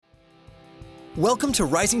Welcome to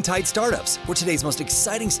Rising Tide Startups, where today's most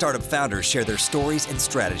exciting startup founders share their stories and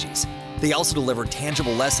strategies. They also deliver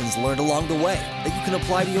tangible lessons learned along the way that you can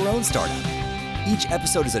apply to your own startup. Each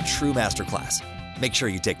episode is a true masterclass. Make sure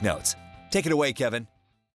you take notes. Take it away, Kevin.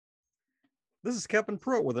 This is Kevin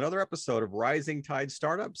Pruitt with another episode of Rising Tide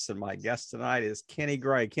Startups, and my guest tonight is Kenny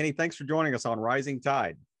Gray. Kenny, thanks for joining us on Rising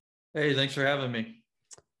Tide. Hey, thanks for having me.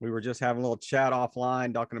 We were just having a little chat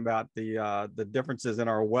offline talking about the differences in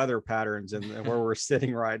our weather patterns and where we're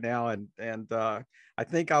sitting right now, and I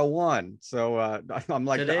think I won. So I'm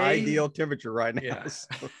like today, the ideal temperature right now. Yeah. So.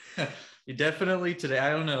 You definitely today.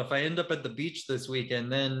 I don't know if I end up at the beach this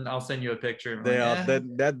weekend, then I'll send you a picture. Yeah,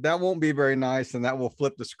 that won't be very nice, and that will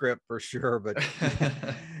flip the script for sure. But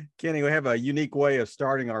Kenny, we have a unique way of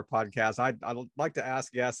starting our podcast. I'd like to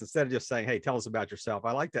ask guests, instead of just saying, "Hey, tell us about yourself,"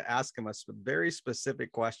 I like to ask them a very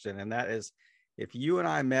specific question, and that is, if you and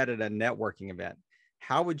I met at a networking event,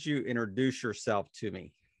 how would you introduce yourself to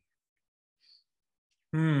me?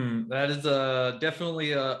 That is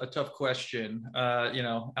definitely a tough question.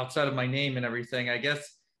 Outside of my name and everything, I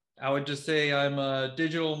guess I would just say I'm a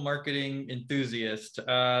digital marketing enthusiast.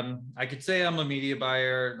 I could say I'm a media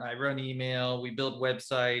buyer. I run email, we build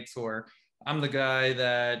websites, or I'm the guy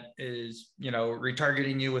that is,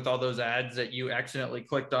 retargeting you with all those ads that you accidentally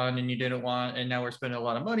clicked on and you didn't want, and now we're spending a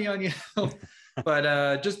lot of money on you.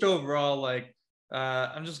 But just overall,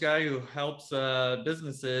 I'm just a guy who helps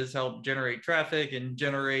businesses help generate traffic and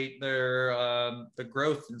generate their the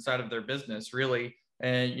growth inside of their business, really.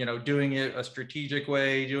 And, doing it a strategic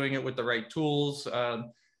way, doing it with the right tools.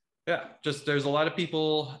 There's a lot of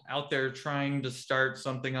people out there trying to start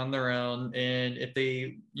something on their own. And if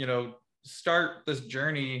they, start this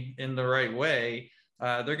journey in the right way,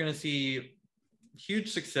 they're going to see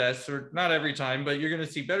huge success, or not every time, but you're going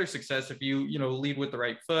to see better success if you, lead with the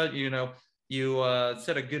right foot, you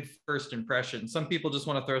set a good first impression. Some people just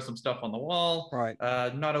want to throw some stuff on the wall. Right.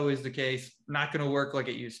 Not always the case. Not going to work like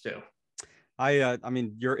it used to. I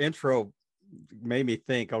mean, your intro made me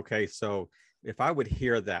think, okay, so if I would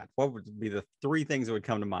hear that, what would be the three things that would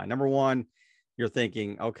come to mind? Number one, you're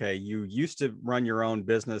thinking, okay, you used to run your own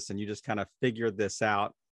business and you just kind of figured this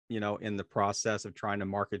out, in the process of trying to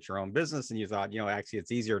market your own business. And you thought, actually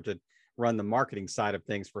it's easier to run the marketing side of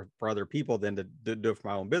things for other people than to do it for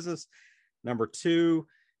my own business. Number two,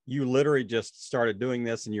 you literally just started doing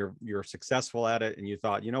this and you're successful at it. And you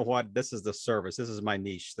thought, you know what, this is the service. This is my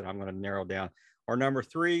niche that I'm going to narrow down. Or number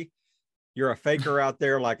three, you're a faker out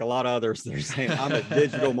there like a lot of others. They're saying, I'm a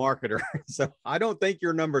digital marketer. So I don't think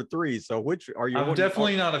you're number three. So which are you? I'm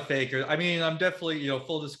definitely not a faker. I mean, I'm definitely,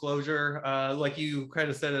 full disclosure, like you kind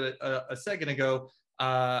of said it a second ago,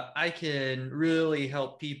 I can really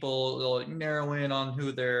help people narrow in on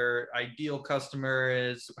who their ideal customer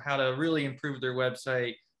is, how to really improve their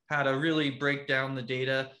website, how to really break down the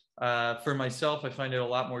data. For myself, I find it a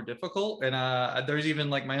lot more difficult. And there's even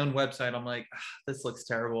like my own website. I'm like, this looks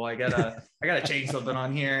terrible. I gotta change something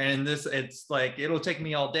on here. And it's like, it'll take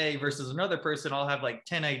me all day versus another person. I'll have like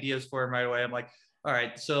 10 ideas for him right away. I'm like, all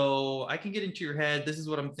right, so I can get into your head. This is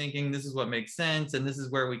what I'm thinking. This is what makes sense. And this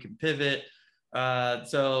is where we can pivot.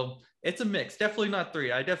 So it's a mix. Definitely not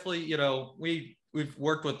three. I definitely, we've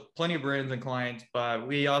worked with plenty of brands and clients, but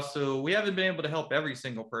we haven't been able to help every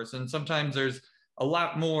single person. Sometimes there's a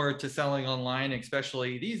lot more to selling online,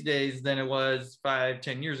 especially these days, than it was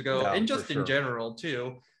 5-10 years ago. Yeah, and just in general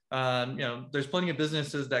too. There's plenty of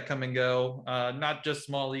businesses that come and go, not just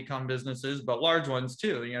small e-com businesses, but large ones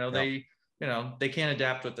too. They can't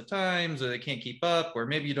adapt with the times, or they can't keep up, or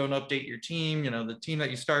maybe you don't update your team. The team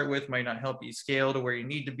that you start with might not help you scale to where you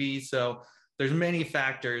need to be. So there's many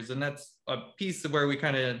factors, and that's a piece of where we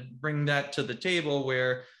kind of bring that to the table,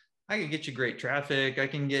 where I can get you great traffic. I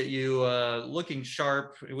can get you looking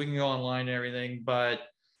sharp. We can go online and everything, but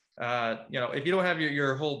if you don't have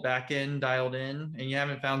your whole back end dialed in and you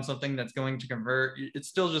haven't found something that's going to convert, it's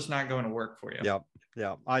still just not going to work for you.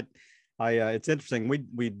 Yeah. It's interesting.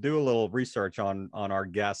 We do a little research on our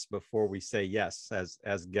guests before we say yes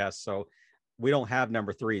as guests. So we don't have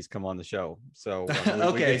number threes come on the show. So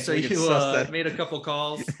okay, so you made a couple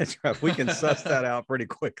calls. That's right. We can suss that out pretty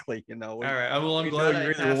quickly. All right. I'm glad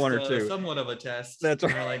I passed one or two. Somewhat of a test. That's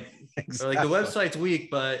right. Exactly. Like the website's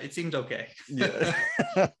weak, but it seemed okay. Yeah.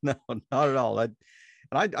 No, not at all.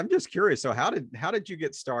 I'm just curious. So how did you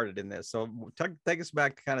get started in this? So take us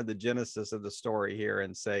back to kind of the genesis of the story here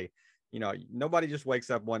and say, nobody just wakes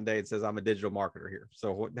up one day and says, I'm a digital marketer here.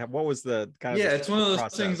 So what was the kind of, it's one of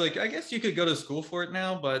those things, like, I guess you could go to school for it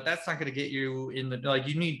now, but that's not going to get you in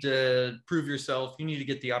you need to prove yourself. You need to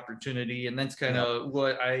get the opportunity. And that's kind of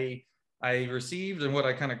what I I received and what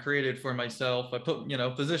I kind of created for myself. I put,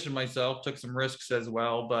 positioned myself, took some risks as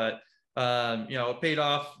well, but it paid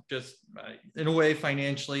off just in a way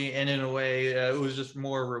financially, and in a way it was just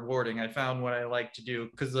more rewarding. I found what I like to do,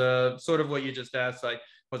 because sort of what you just asked, like,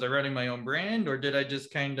 was I running my own brand, or did I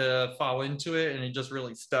just kind of fall into it and it just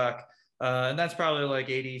really stuck? And that's probably like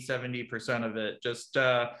 80-70% of it, just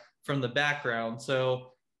from the background.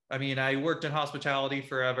 So I mean, I worked in hospitality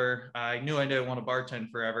forever. I knew I didn't want to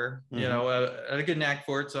bartend forever. I had a good knack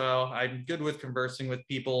for it. So I'm good with conversing with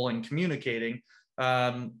people and communicating.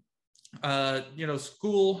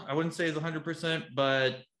 School, I wouldn't say is 100%,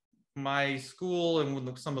 but my school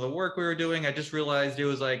and some of the work we were doing, I just realized it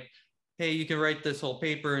was like, hey, you can write this whole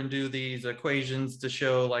paper and do these equations to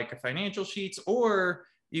show like a financial sheets, or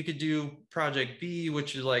you could do project B,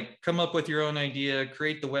 which is like come up with your own idea,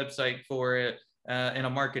 create the website for it, and a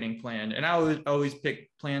marketing plan. And I would always pick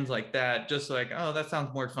plans like that, just like, oh, that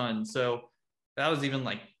sounds more fun. So that was even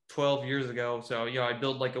like 12 years ago. So, I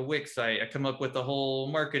built like a Wix site. I come up with the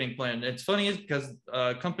whole marketing plan. It's funny is because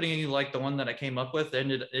a company like the one that I came up with,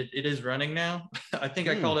 and it is running now. I think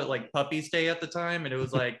I called it like Puppy Stay at the time. And it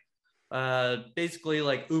was like basically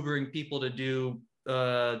like Ubering people to do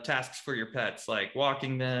tasks for your pets, like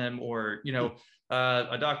walking them, or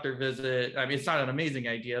a doctor visit. I mean, it's not an amazing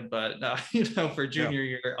idea, but for junior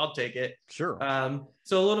year, I'll take it. Sure.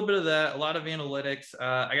 So a little bit of that, a lot of analytics.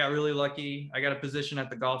 I got really lucky. I got a position at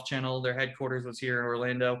the Golf Channel. Their headquarters was here in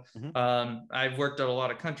Orlando. I've worked at a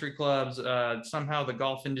lot of country clubs. Somehow the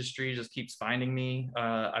golf industry just keeps finding me.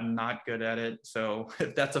 I'm not good at it. So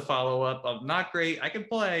if that's a follow-up, I'm not great. I can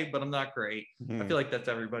play, but I'm not great. I feel like that's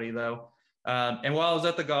everybody though. And while I was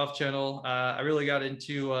at the Golf Channel, I really got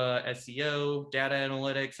into SEO, data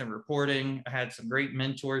analytics, and reporting. I had some great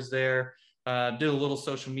mentors there. Did a little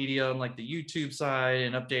social media on like the YouTube side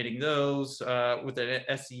and updating those with an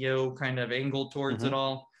SEO kind of angle towards it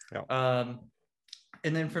all.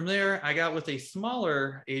 And then from there, I got with a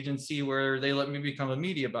smaller agency where they let me become a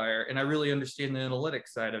media buyer, and I really understand the analytics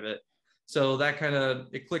side of it. So that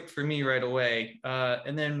it clicked for me right away.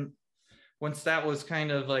 And then once that was kind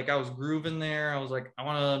of like, I was grooving there, I was like, I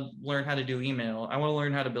want to learn how to do email. I want to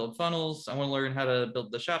learn how to build funnels. I want to learn how to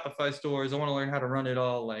build the Shopify stores. I want to learn how to run it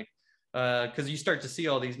all. Like, because you start to see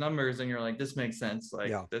all these numbers and you're like, this makes sense.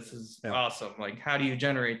 Like, this is awesome. Like, how do you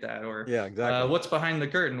generate that? Or exactly. What's behind the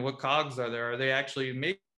curtain? What cogs are there? Are they actually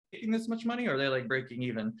making this much money? Or are they like breaking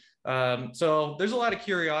even? So there's a lot of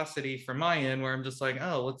curiosity from my end where I'm just like,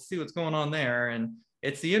 oh, let's see what's going on there. And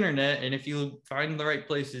it's the internet. And if you find the right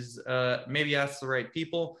places, maybe ask the right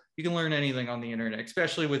people, you can learn anything on the internet,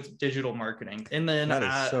 especially with digital marketing. And then that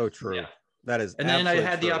is so true. Yeah. That is, and then I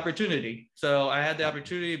had the opportunity. So I had the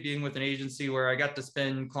opportunity of being with an agency where I got to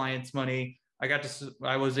spend clients' money.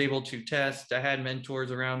 I was able to test. I had mentors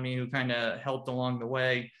around me who kind of helped along the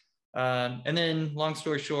way. And then long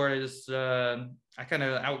story short, I kind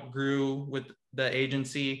of outgrew with the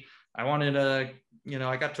agency. I wanted to,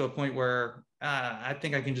 I got to a point where I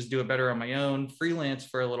think I can just do it better on my own, freelance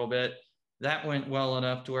for a little bit. That went well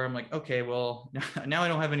enough to where I'm like, okay, well, now I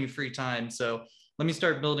don't have any free time. So let me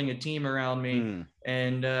start building a team around me.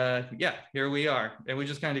 And here we are. And we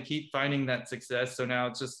just kind of keep finding that success. So now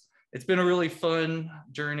it's been a really fun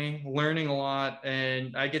journey, learning a lot.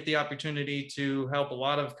 And I get the opportunity to help a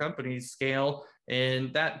lot of companies scale.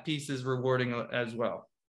 And that piece is rewarding as well.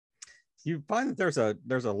 You find that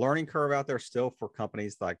there's a learning curve out there still for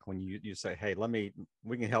companies, like when you say, hey,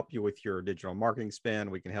 we can help you with your digital marketing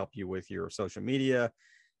spend. We can help you with your social media.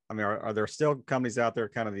 I mean, are there still companies out there,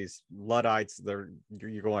 kind of these Luddites,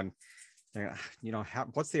 you're going,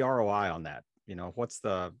 what's the ROI on that? What's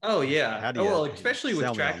the, especially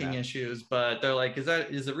with tracking issues, but they're like, is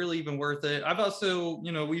it really even worth it? I've also,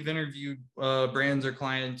 we've interviewed brands or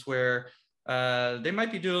clients where they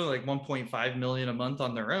might be doing like 1.5 million a month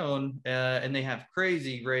on their own, and they have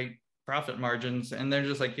crazy great profit margins. And they're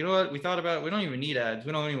just like, you know what? We thought about it. We don't even need ads.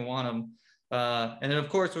 We don't even want them. And then of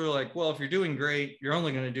course we were like, well, if you're doing great, you're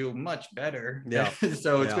only going to do much better.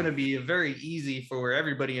 So it's going to be very easy for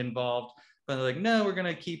everybody involved. But they're like, no, we're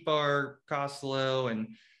going to keep our costs low, and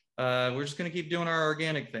we're just going to keep doing our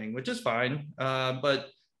organic thing, which is fine. But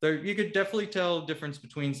you could definitely tell difference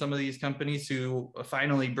between some of these companies who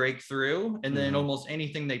finally break through, and then almost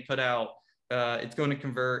anything they put out, it's going to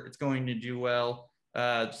convert, it's going to do well.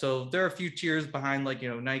 So there are a few tiers behind, like,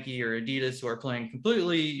 Nike or Adidas, who are playing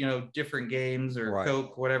completely, different games, or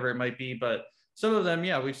Coke, whatever it might be. But some of them,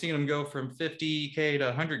 we've seen them go from 50K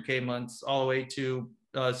to 100K months all the way to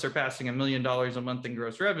surpassing $1 million a month in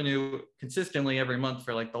gross revenue consistently every month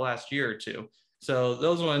for like the last year or two. So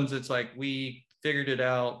those ones, it's like we figured it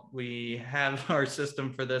out. We have our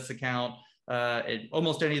system for this account. And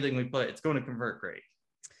almost anything we put, it's going to convert great.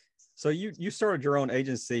 So you started your own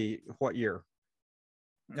agency what year?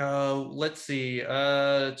 Let's see,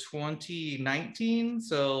 2019.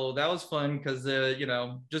 So that was fun because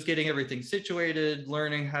just getting everything situated,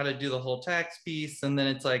 learning how to do the whole tax piece, and then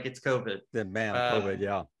it's COVID. Then COVID,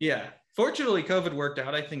 yeah. Yeah. Fortunately, COVID worked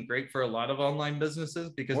out, I think, great for a lot of online businesses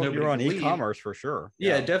because nobody you're on could leave. E-commerce for sure.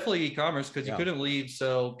 Yeah, definitely e-commerce because you Yeah. couldn't leave.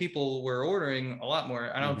 So people were ordering a lot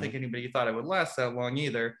more. I don't Mhm. think anybody thought it would last that long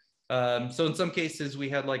either. So in some cases, we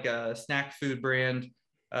had like a snack food brand,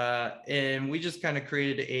 and we just kind of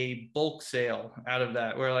created a bulk sale out of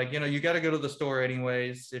that. Where you got to go to the store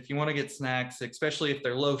anyways if you want to get snacks, especially if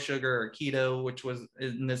they're low sugar or keto, which was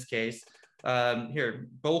in this case. Here,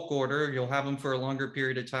 bulk order, you'll have them for a longer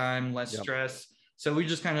period of time, less Yep. stress. So we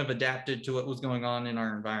just kind of adapted to what was going on in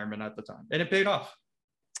our environment at the time, and it paid off.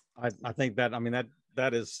 I think that, I mean,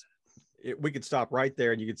 that is, we could stop right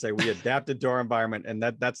there and you could say we adapted to our environment, and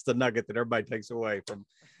that's the nugget that everybody takes away from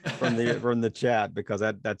the chat, because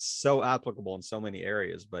that's so applicable in so many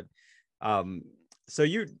areas. But so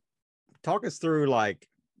you talk us through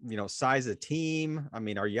size of team. I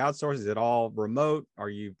mean, are you outsourced? Is it all remote? Are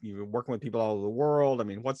you working with people all over the world? I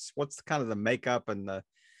mean, what's kind of the makeup and the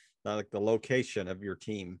location of your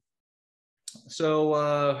team?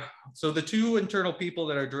 So the two internal people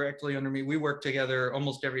that are directly under me, we work together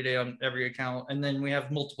almost every day on every account. And then we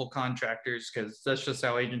have multiple contractors because that's just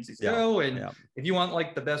how agencies go. And if you want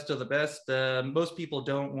the best of the best, most people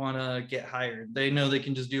don't want to get hired. They know they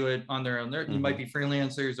can just do it on their own. You might be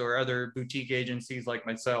freelancers or other boutique agencies like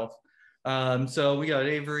myself. So we got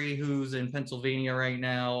Avery, who's in Pennsylvania right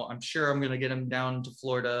now. I'm sure I'm going to get him down to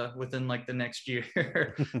Florida within the next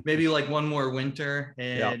year, maybe one more winter.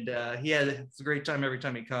 And it's a great time every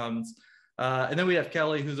time he comes. And then we have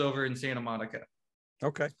Kelly, who's over in Santa Monica.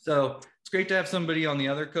 Okay. So it's great to have somebody on the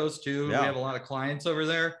other coast too. Yeah. We have a lot of clients over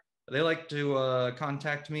there. They like to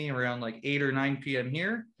contact me around 8 or 9 p.m.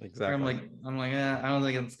 here. Exactly. I'm like, I don't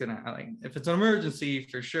think it's gonna. If it's an emergency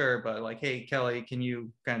for sure, but hey, Kelly, can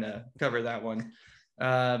you kind of cover that one?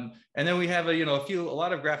 And then we have a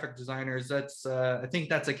lot of graphic designers. That's I think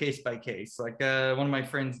that's a case by case. One of my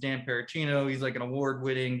friends, Dan Paracino, he's an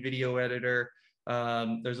award-winning video editor.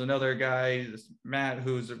 There's another guy, Matt,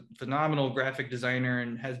 who's a phenomenal graphic designer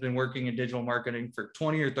and has been working in digital marketing for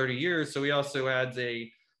 20 or 30 years. So he also adds a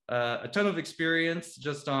ton of experience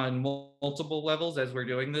just on multiple levels as we're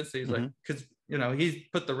doing this. He's because he's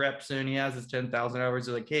put the reps in, he has his 10,000 hours.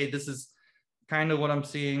 They're hey, this is kind of what I'm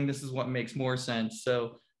seeing. This is what makes more sense.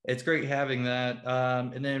 So it's great having that.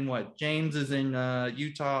 And then James is in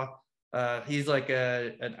Utah. He's an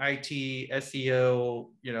IT SEO,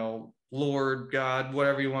 Lord God,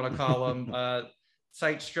 whatever you want to call him.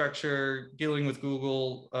 Site structure, dealing with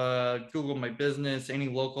Google, Google My Business, any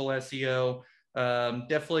local SEO.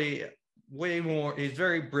 Definitely way more. He's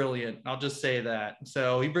very brilliant. I'll just say that.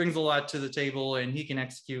 So he brings a lot to the table and he can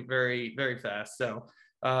execute very, very fast. So,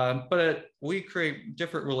 but we create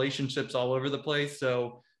different relationships all over the place.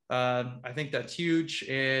 So I think that's huge.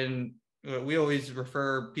 And we always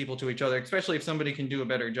refer people to each other, especially if somebody can do a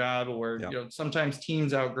better job, or sometimes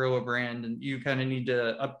teams outgrow a brand and you kind of need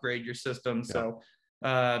to upgrade your system. So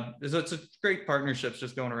it's a great partnerships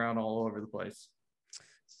just going around all over the place.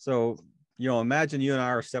 So imagine you and I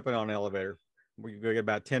are stepping on an elevator. We get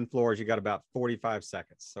about 10 floors. You got about 45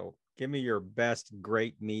 seconds. So give me your best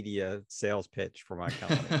great media sales pitch for my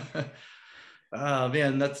company. Oh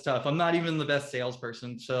man, that's tough. I'm not even the best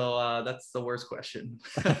salesperson. So that's the worst question.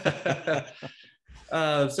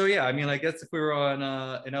 So yeah, I mean, I guess if we were on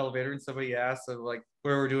an elevator and somebody asked where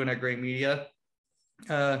we're doing at Great Media,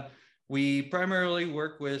 we primarily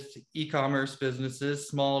work with e-commerce businesses,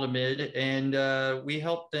 small to mid, and we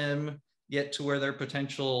help them get to where their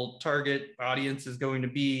potential target audience is going to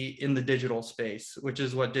be in the digital space, which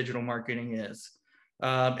is what digital marketing is.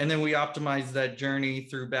 And then we optimize that journey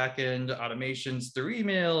through backend automations through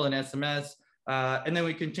email and SMS. And then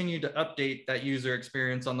we continue to update that user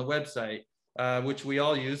experience on the website, which we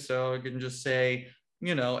all use. So I can just say,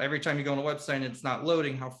 every time you go on a website and it's not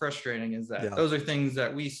loading, how frustrating is that? Yeah. Those are things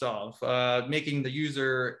that we solve, making the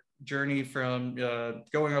user journey from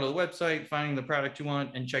going onto the website, finding the product you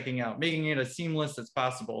want and checking out, making it as seamless as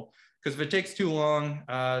possible. Because if it takes too long,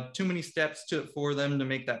 too many steps for them to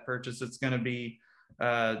make that purchase, it's going to be,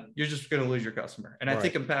 you're just going to lose your customer. And I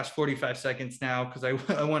think I'm past 45 seconds now because I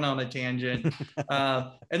went on a tangent.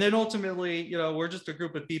 And then ultimately, we're just a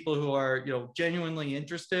group of people who are, genuinely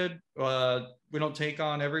interested. We don't take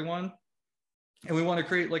on everyone. And we want to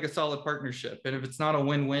create a solid partnership. And if it's not a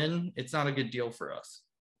win-win, it's not a good deal for us.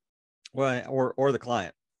 Well, or the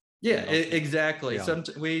client. Yeah, exactly. Yeah.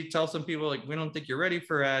 We tell some people like, we don't think you're ready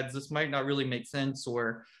for ads. This might not really make sense,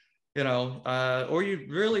 or or you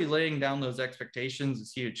really laying down those expectations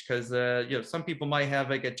is huge because some people might have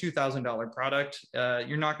like a $2,000 product.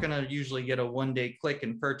 You're not going to usually get a 1-day click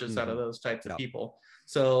and purchase out of those types of people.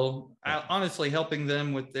 So honestly, helping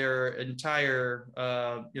them with their entire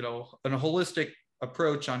an holistic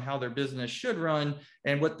approach on how their business should run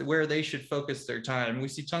and where they should focus their time. We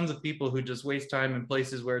see tons of people who just waste time in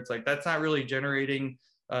places where it's like that's not really generating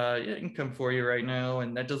income for you right now,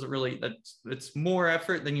 and that doesn't really, it's more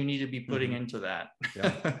effort than you need to be putting into that.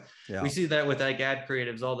 We see that with like ad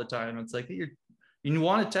creatives all the time. It's like you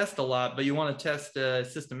want to test a lot, but you want to test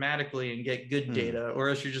systematically and get good data, or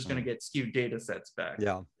else you're just going to get skewed data sets back.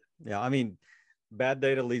 I mean, bad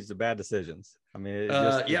data leads to bad decisions. I mean,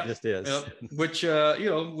 it just is. Which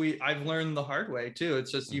I've learned the hard way too. It's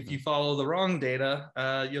just if you follow the wrong data,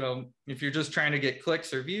 if you're just trying to get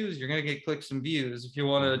clicks or views, you're going to get clicks and views. If you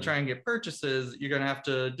want to try and get purchases, you're going to have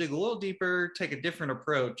to dig a little deeper, take a different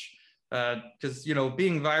approach. Because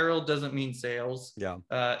being viral doesn't mean sales.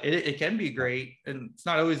 It can be great, and it's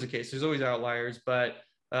not always the case. There's always outliers, but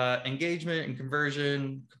engagement and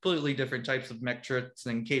conversion, completely different types of metrics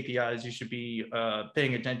and KPIs you should be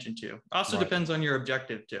paying attention to. Also depends on your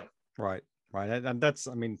objective too. Right. And that's,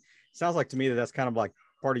 I mean, sounds like to me that's kind of like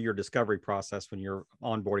part of your discovery process when you're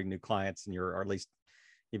onboarding new clients, and or at least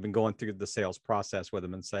you've been going through the sales process with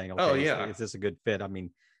them and saying, okay, is this a good fit? I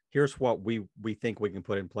mean, here's what we think we can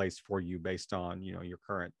put in place for you based on, your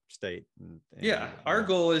current state. Our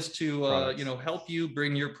goal is to, help you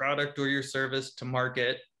bring your product or your service to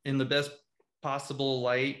market in the best possible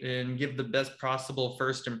light and give the best possible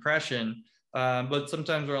first impression. But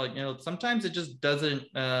sometimes we're like, sometimes it just doesn't,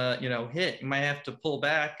 hit. You might have to pull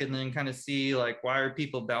back and then kind of see like, why are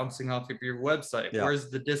people bouncing off of your website? Where's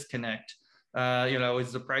the disconnect?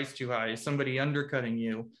 Is the price too high? Is somebody undercutting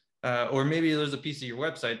you? Or maybe there's a piece of your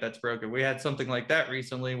website that's broken. We had something like that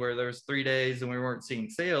recently where there was 3 days and we weren't seeing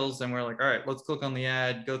sales, and we're like, all right, let's click on the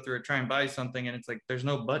ad, go through it, try and buy something. And it's like, there's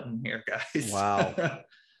no button here, guys. Wow.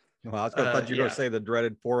 Well, I thought you were going to say the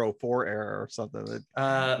dreaded 404 error or something.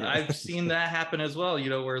 I've seen that happen as well,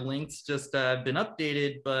 where links just have been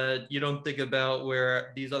updated, but you don't think about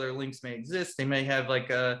where these other links may exist. They may have like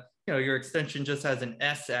your extension just has an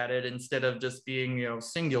S added instead of just being,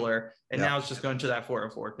 singular. And now it's just going to that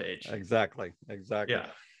 404 page. Exactly. Yeah.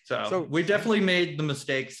 So we definitely made the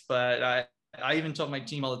mistakes, but I even told my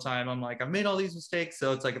team all the time, I'm like, I've made all these mistakes.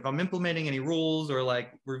 So it's like, if I'm implementing any rules or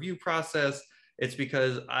like review process, it's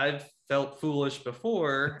because I've felt foolish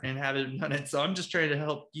before and haven't done it. So I'm just trying to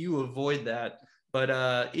help you avoid that.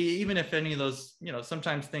 But even if any of those,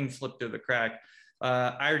 sometimes things slip through the crack.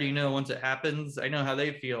 I already know once it happens, I know how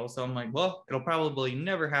they feel. So I'm like, well, it'll probably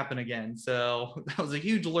never happen again. So that was a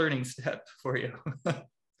huge learning step for you.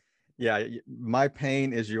 Yeah. My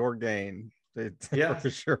pain is your gain. For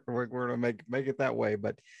sure. We're going to make it that way.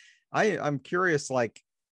 But I'm curious, like,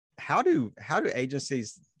 how do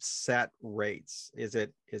agencies set rates? Is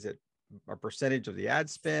it a percentage of the ad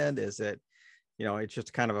spend? Is it, it's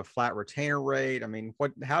just kind of a flat retainer rate? I mean,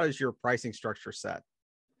 how does your pricing structure set?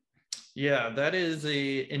 Yeah, that is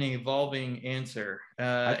an evolving answer.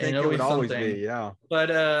 I think it would always be, yeah.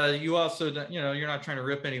 But you also, you're not trying to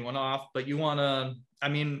rip anyone off, but you want to, I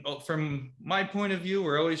mean, from my point of view,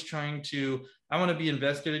 we're always I want to be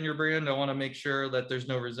invested in your brand. I want to make sure that there's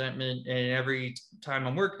no resentment. And every time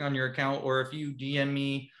I'm working on your account, or if you DM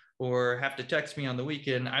me or have to text me on the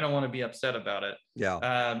weekend, I don't want to be upset about it.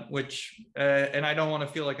 Yeah. And I don't want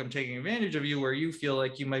to feel like I'm taking advantage of you, where you feel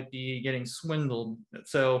like you might be getting swindled.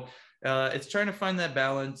 So it's trying to find that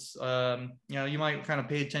balance. You might kind of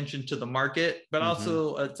pay attention to the market, but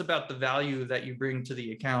also it's about the value that you bring to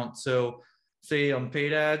the account. So say on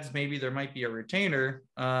paid ads, maybe there might be a retainer,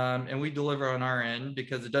 and we deliver on our end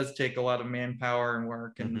because it does take a lot of manpower and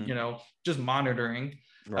work and, just monitoring.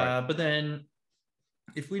 Right. But then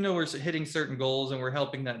if we know we're hitting certain goals and we're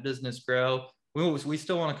helping that business grow, we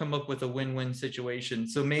still want to come up with a win-win situation.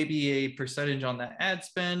 So maybe a percentage on that ad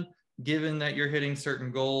spend, given that you're hitting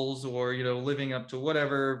certain goals or, living up to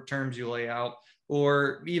whatever terms you lay out,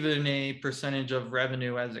 or even a percentage of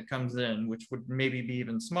revenue as it comes in, which would maybe be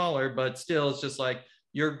even smaller, but still it's just like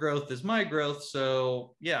your growth is my growth.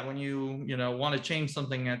 So yeah, when you want to change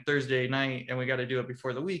something at Thursday night and we got to do it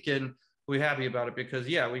before the weekend, we're happy about it because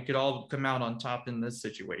we could all come out on top in this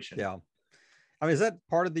situation. Yeah. I mean, is that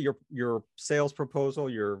part of your sales proposal,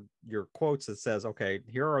 your quotes that says, okay,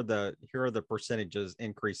 here are the percentages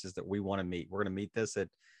increases that we want to meet. We're going to meet this at,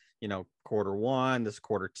 quarter one, this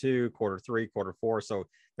quarter two, quarter three, quarter four. So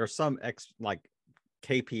there's some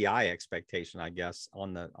KPI expectation, I guess,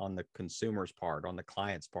 on the consumer's part, on the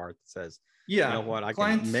client's part, that says, you Yeah, know what, I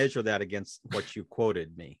clients. can measure that against what you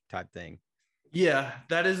quoted me, type thing. Yeah,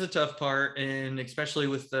 that is a tough part, and especially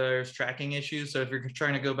with the tracking issues. So if you're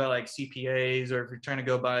trying to go by like CPAs, or if you're trying to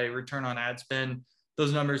go by return on ad spend,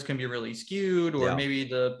 those numbers can be really skewed, or Yeah. maybe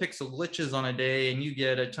the pixel glitches on a day and you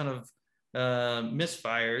get a ton of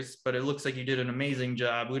misfires, but it looks like you did an amazing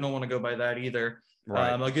job. We don't want to go by that either.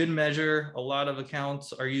 Right. A good measure a lot of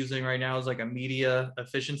accounts are using right now is like a media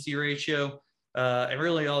efficiency ratio. And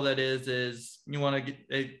really all that is you want to get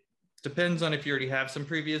it. Depends on if you already have some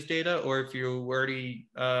previous data, or if you already,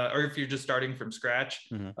 or if you're just starting from scratch.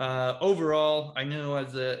 Overall, I know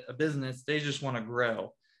as a business, they just want to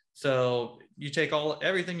grow. So you take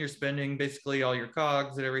everything you're spending, basically all your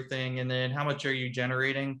COGS and everything, and then how much are you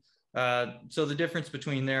generating? So the difference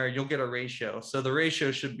between there, you'll get a ratio. So the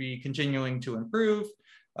ratio should be continuing to improve.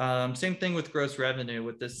 Same thing with gross revenue.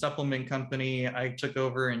 With this supplement company I took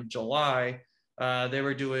over in July, they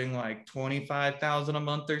were doing like 25,000 a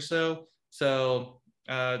month or so. So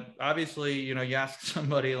obviously, you know, you ask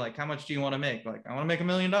somebody like, how much do you want to make? Like, I want to make $1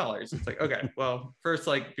 million. It's like, okay, well, first,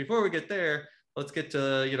 like before we get there, let's get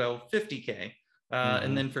to, you know, 50K.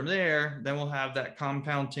 And then from there, then we'll have that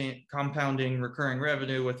compounding recurring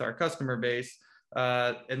revenue with our customer base.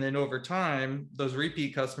 And then over time, those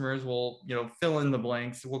repeat customers will, you know, fill in the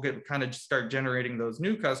blanks. We'll get kind of start generating those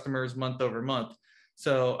new customers month over month.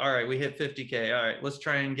 So, all right, we hit 50K. All right, let's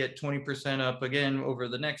try and get 20% up again over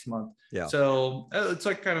the next month. Yeah. So it's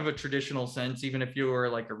like kind of a traditional sense, even if you were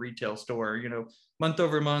like a retail store, you know, month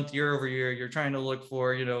over month, year over year, you're trying to look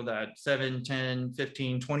for, you know, that 7, 10,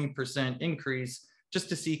 15, 20% increase just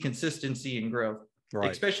to see consistency and growth. Right.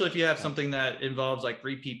 Especially if you have something that involves like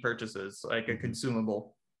repeat purchases, like a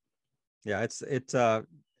consumable. Yeah,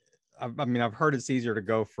 I mean, I've heard it's easier to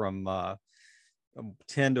go from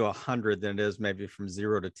 10 to 100 than it is maybe from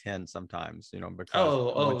 0 to 10 sometimes, you know,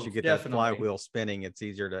 because once you get definitely that flywheel spinning, it's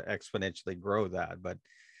easier to exponentially grow that. But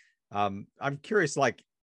I'm curious, like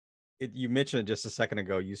you mentioned it just a second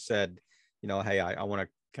ago, you said, you know, hey, I want to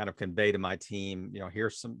kind of convey to my team, you know,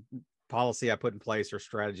 here's some policy I put in place or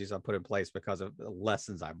strategies I put in place because of the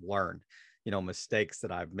lessons I've learned, you know, mistakes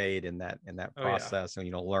that I've made in that process, and,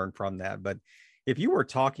 you know, learn from that. But if you were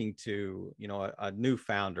talking to, you know, a new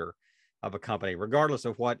founder of a company, regardless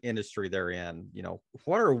of what industry they're in, you know,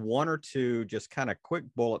 what are one or two just kind of quick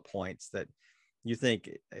bullet points that you think,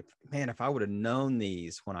 if I would have known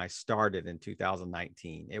these when I started in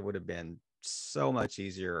 2019, it would have been so much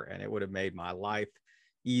easier, and it would have made my life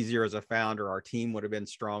easier as a founder. Our team would have been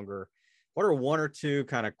stronger. What are one or two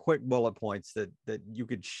kind of quick bullet points that you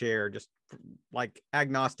could share, just like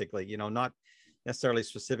agnostically, you know, not necessarily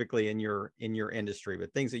specifically in your industry,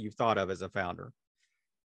 but things that you've thought of as a founder?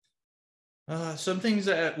 Some things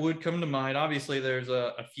that would come to mind, obviously there's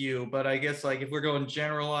a few, but I guess like if we're going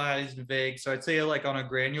generalized, vague, so I'd say like on a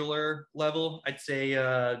granular level, I'd say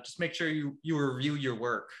just make sure you review your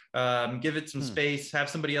work, give it some space, have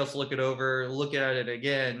somebody else look it over, look at it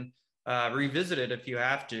again, revisit it if you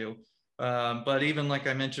have to. But even like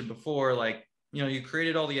I mentioned before, like, you know, you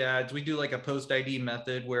created all the ads. We do like a post ID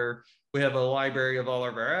method where we have a library of all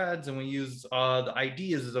of our ads, and we use the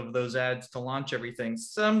ideas of those ads to launch everything.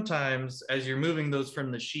 Sometimes as you're moving those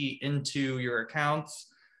from the sheet into your accounts,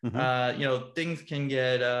 you know, things can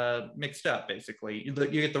get mixed up. Basically, you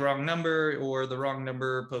get the wrong number, or the wrong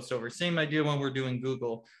number post over. Same idea when we're doing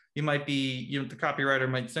Google. You might be, you know, the copywriter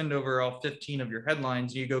might send over all 15 of your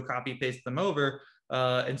headlines. You go copy paste them over.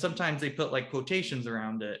 And sometimes they put like quotations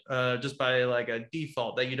around it just by like a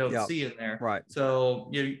default that you don't see in there. Right. So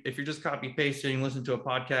if you're just copy pasting, listen to a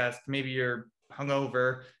podcast, maybe you're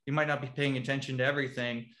hungover, you might not be paying attention to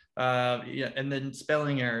everything. And then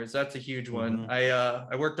spelling errors, that's a huge one.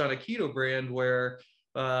 I worked on a keto brand where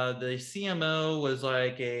the CMO was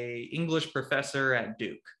like a English professor at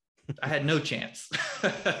Duke. I had no chance.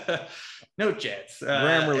 No chance.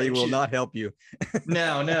 Grammarly will not help you.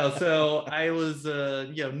 No. So I was,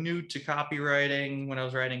 you know, new to copywriting when I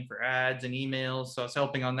was writing for ads and emails. So I was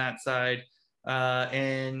helping on that side.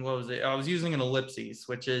 And what was it? I was using an ellipses,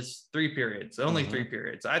 which is 3 periods, only 3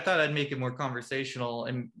 periods. I thought I'd make it more conversational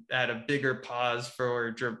and add a bigger pause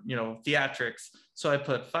for, you know, theatrics. So I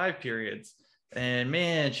put 5 periods, and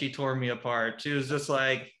man, she tore me apart. She was just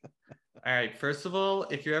like, all right, first of all,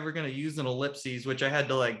 if you're ever going to use an ellipses, which I had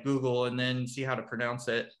to like Google and then see how to pronounce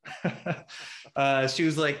it, she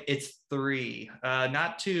was like, it's 3,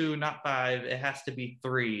 not 2, not 5. It has to be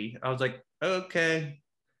 3. I was like, okay.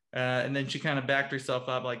 And then she kind of backed herself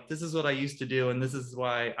up, like, this is what I used to do, and this is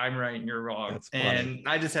why I'm right and you're wrong. That's funny. And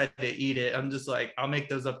I just had to eat it. I'm just like, I'll make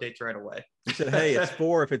those updates right away. You said, hey, it's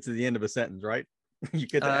 4 if it's at the end of a sentence, right? You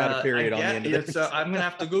get to add a period on the end of it. So I'm gonna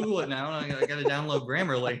have to Google it now. I got to download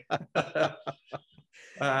Grammarly.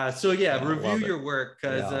 So yeah, review your work,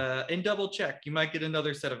 because and double check. You might get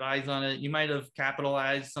another set of eyes on it. You might have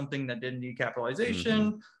capitalized something that didn't need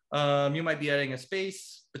capitalization. You might be adding a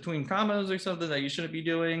space between commas or something that you shouldn't be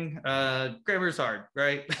doing. Grammar is hard,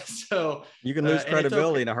 right? So you can lose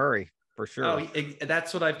credibility in a hurry, for sure. Oh,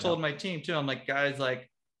 that's what I've told my team too. I'm like, guys, like,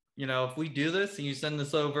 you know, if we do this and you send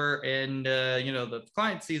this over and, you know, the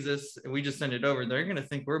client sees this and we just send it over, they're going to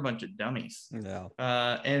think we're a bunch of dummies. Yeah.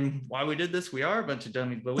 And why we did this, we are a bunch of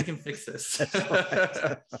dummies, but we can fix this. So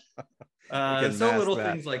little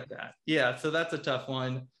things like that. Yeah. So that's a tough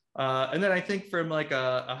one. And then I think from like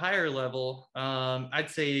a higher level, I'd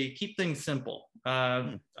say keep things simple.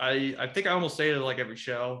 I think I almost say it like every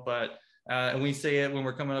show, but and we say it when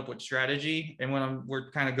we're coming up with strategy, and when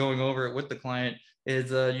we're kind of going over it with the client,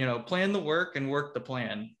 is you know, plan the work and work the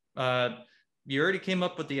plan. You already came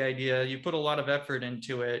up with the idea, you put a lot of effort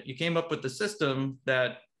into it, you came up with the system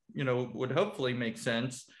that, you know, would hopefully make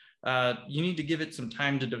sense. You need to give it some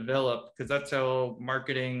time to develop, because that's how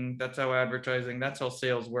marketing, that's how advertising, that's how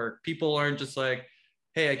sales work. People aren't just like,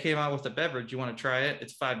 hey, I came out with a beverage, you want to try it?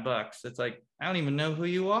 It's $5. It's like, I don't even know who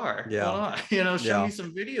you are. Yeah. You know, show me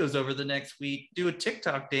some videos over the next week, do a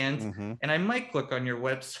TikTok dance, and I might click on your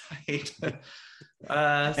website.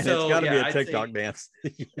 And it's got to be a TikTok dance.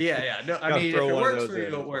 No, I mean, if it works for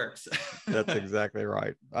you, it works. That's exactly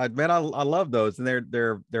right. I love those, and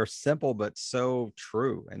they're simple but so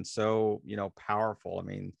true and so, you know, powerful. I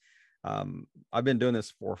mean, I've been doing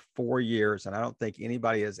this for 4 years, and I don't think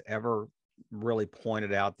anybody has ever really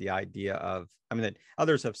pointed out the idea of, I mean, that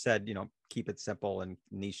others have said, you know, keep it simple and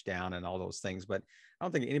niche down and all those things, but I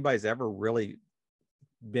don't think anybody's ever really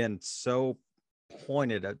been so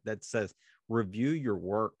pointed at that says review your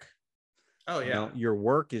work. Oh yeah. You know, your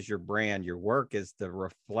work is your brand. Your work is the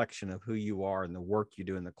reflection of who you are and the work you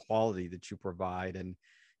do and the quality that you provide. And,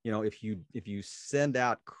 you know, if you send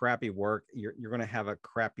out crappy work, you're going to have a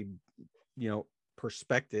crappy, you know,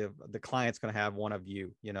 perspective. The client's going to have one of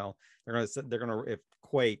you, you know, they're going to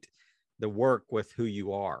equate the work with who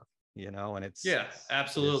you are, you know, and it's,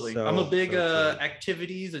 absolutely. It's I'm a big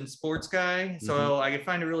activities and sports guy. So I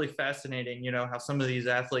find it really fascinating, you know, how some of these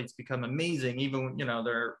athletes become amazing, even, you know,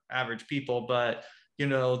 they're average people, but you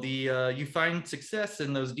know, you find success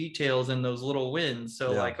in those details and those little wins.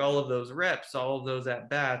 So like all of those reps, all of those at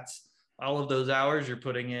bats, all of those hours you're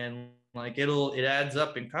putting in, like it adds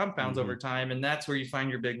up and compounds over time, and that's where you find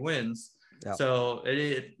your big wins. So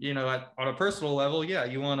it you know, on a personal level,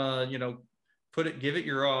 you want to, you know, give it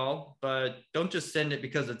your all, but don't just send it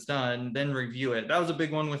because it's done, then review it. That was a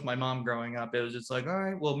big one with my mom growing up. It was just like, all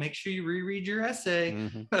right, well, make sure you reread your essay.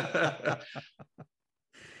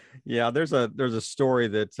 Yeah, there's a story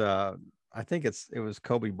that I think it was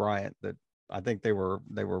Kobe Bryant, that I think they were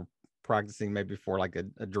practicing maybe for like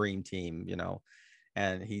a dream team, you know,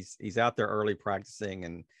 and he's out there early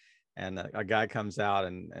practicing, and a guy comes out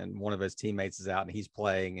and one of his teammates is out and he's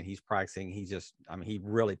playing and he's practicing. He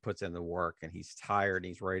really puts in the work, and he's tired and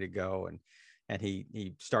he's ready to go, and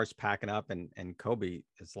he starts packing up, and Kobe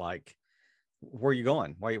is like, where are you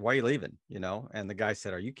going? Why are you leaving? You know? And the guy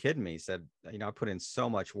said, are you kidding me? He said, you know, I put in so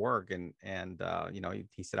much work, and you know,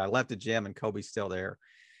 he said, I left the gym and Kobe's still there.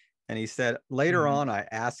 And he said, later on, I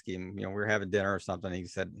asked him, you know, we were having dinner or something. He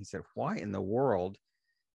said, why in the world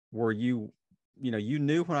were you, you know, you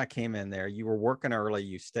knew when I came in there, you were working early,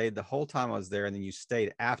 you stayed the whole time I was there, and then you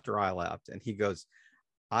stayed after I left. And he goes,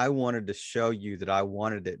 I wanted to show you that I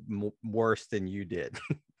wanted it worse than you did.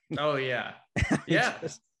 Oh yeah. Yeah.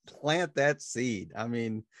 Just plant that seed. I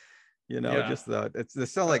mean, you know, just it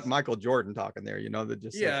sounds like Michael Jordan talking there, you know, that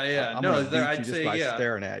just I'd say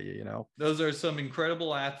staring at you, you know. Those are some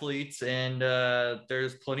incredible athletes, and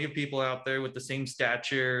there's plenty of people out there with the same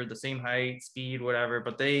stature, the same height, speed, whatever,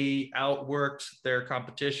 but they outworked their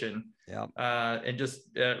competition. And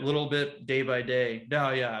just a little bit day by day. No,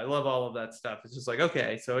 I love all of that stuff. It's just like,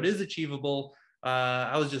 okay, so it is achievable.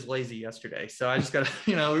 I was just lazy yesterday, so I just gotta,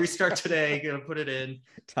 you know, restart today, gotta put it in.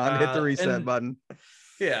 Time to hit the reset button.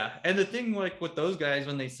 Yeah. And the thing, like with those guys,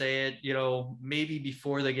 when they say it, you know, maybe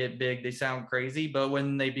before they get big, they sound crazy, but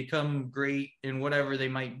when they become great in whatever they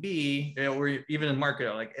might be, you know, or even in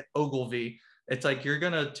market, like Ogilvy, it's like, you're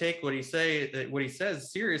going to take what he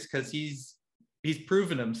says serious, because he's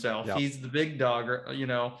proven himself. He's the big dog, or, you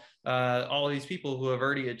know, all these people who have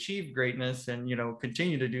already achieved greatness and, you know,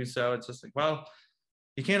 continue to do so. It's just like, well,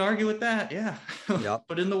 You can't argue with that. Yeah. Yep.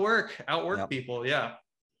 Put in the work, outwork Yep. people. Yeah.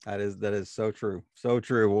 That is so true. So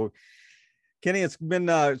true. Well, Kenny, it's been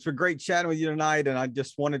great chatting with you tonight. And I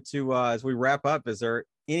just wanted to, as we wrap up, is there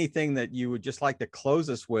anything that you would just like to close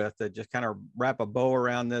us with, that just kind of wrap a bow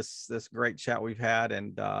around this great chat we've had,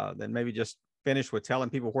 and then maybe just finish with telling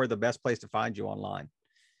people where the best place to find you online?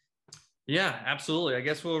 Yeah, absolutely. I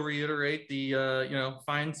guess we'll reiterate the,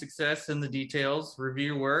 find success in the details,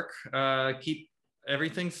 review your work, keep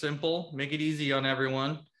everything simple, make it easy on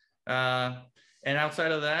everyone. And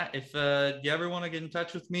outside of that, if you ever want to get in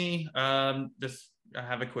touch with me, just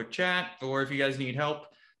have a quick chat, or if you guys need help,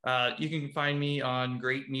 you can find me on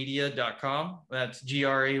greatmedia.com. That's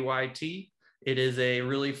GRAYT. It is a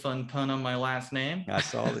really fun pun on my last name. I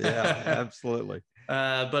saw that. Yeah, absolutely.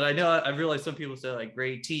 But I realize some people say like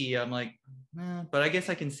Great T. I'm like, but I guess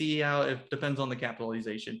I can see how it depends on the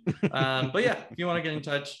capitalization. But yeah, if you want to get in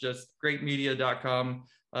touch, just greatmedia.com,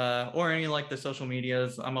 or any like the social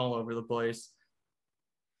medias. I'm all over the place.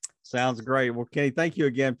 Sounds great. Well, Kenny, thank you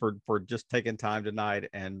again for just taking time tonight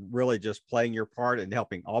and really just playing your part in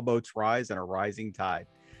helping all boats rise in a rising tide.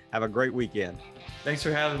 Have a great weekend. Thanks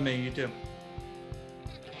for having me. You too.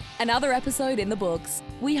 Another episode in the books.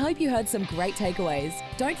 We hope you heard some great takeaways.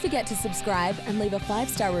 Don't forget to subscribe and leave a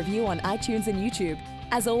 5-star review on iTunes and YouTube.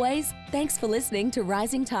 As always, thanks for listening to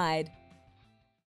Rising Tide.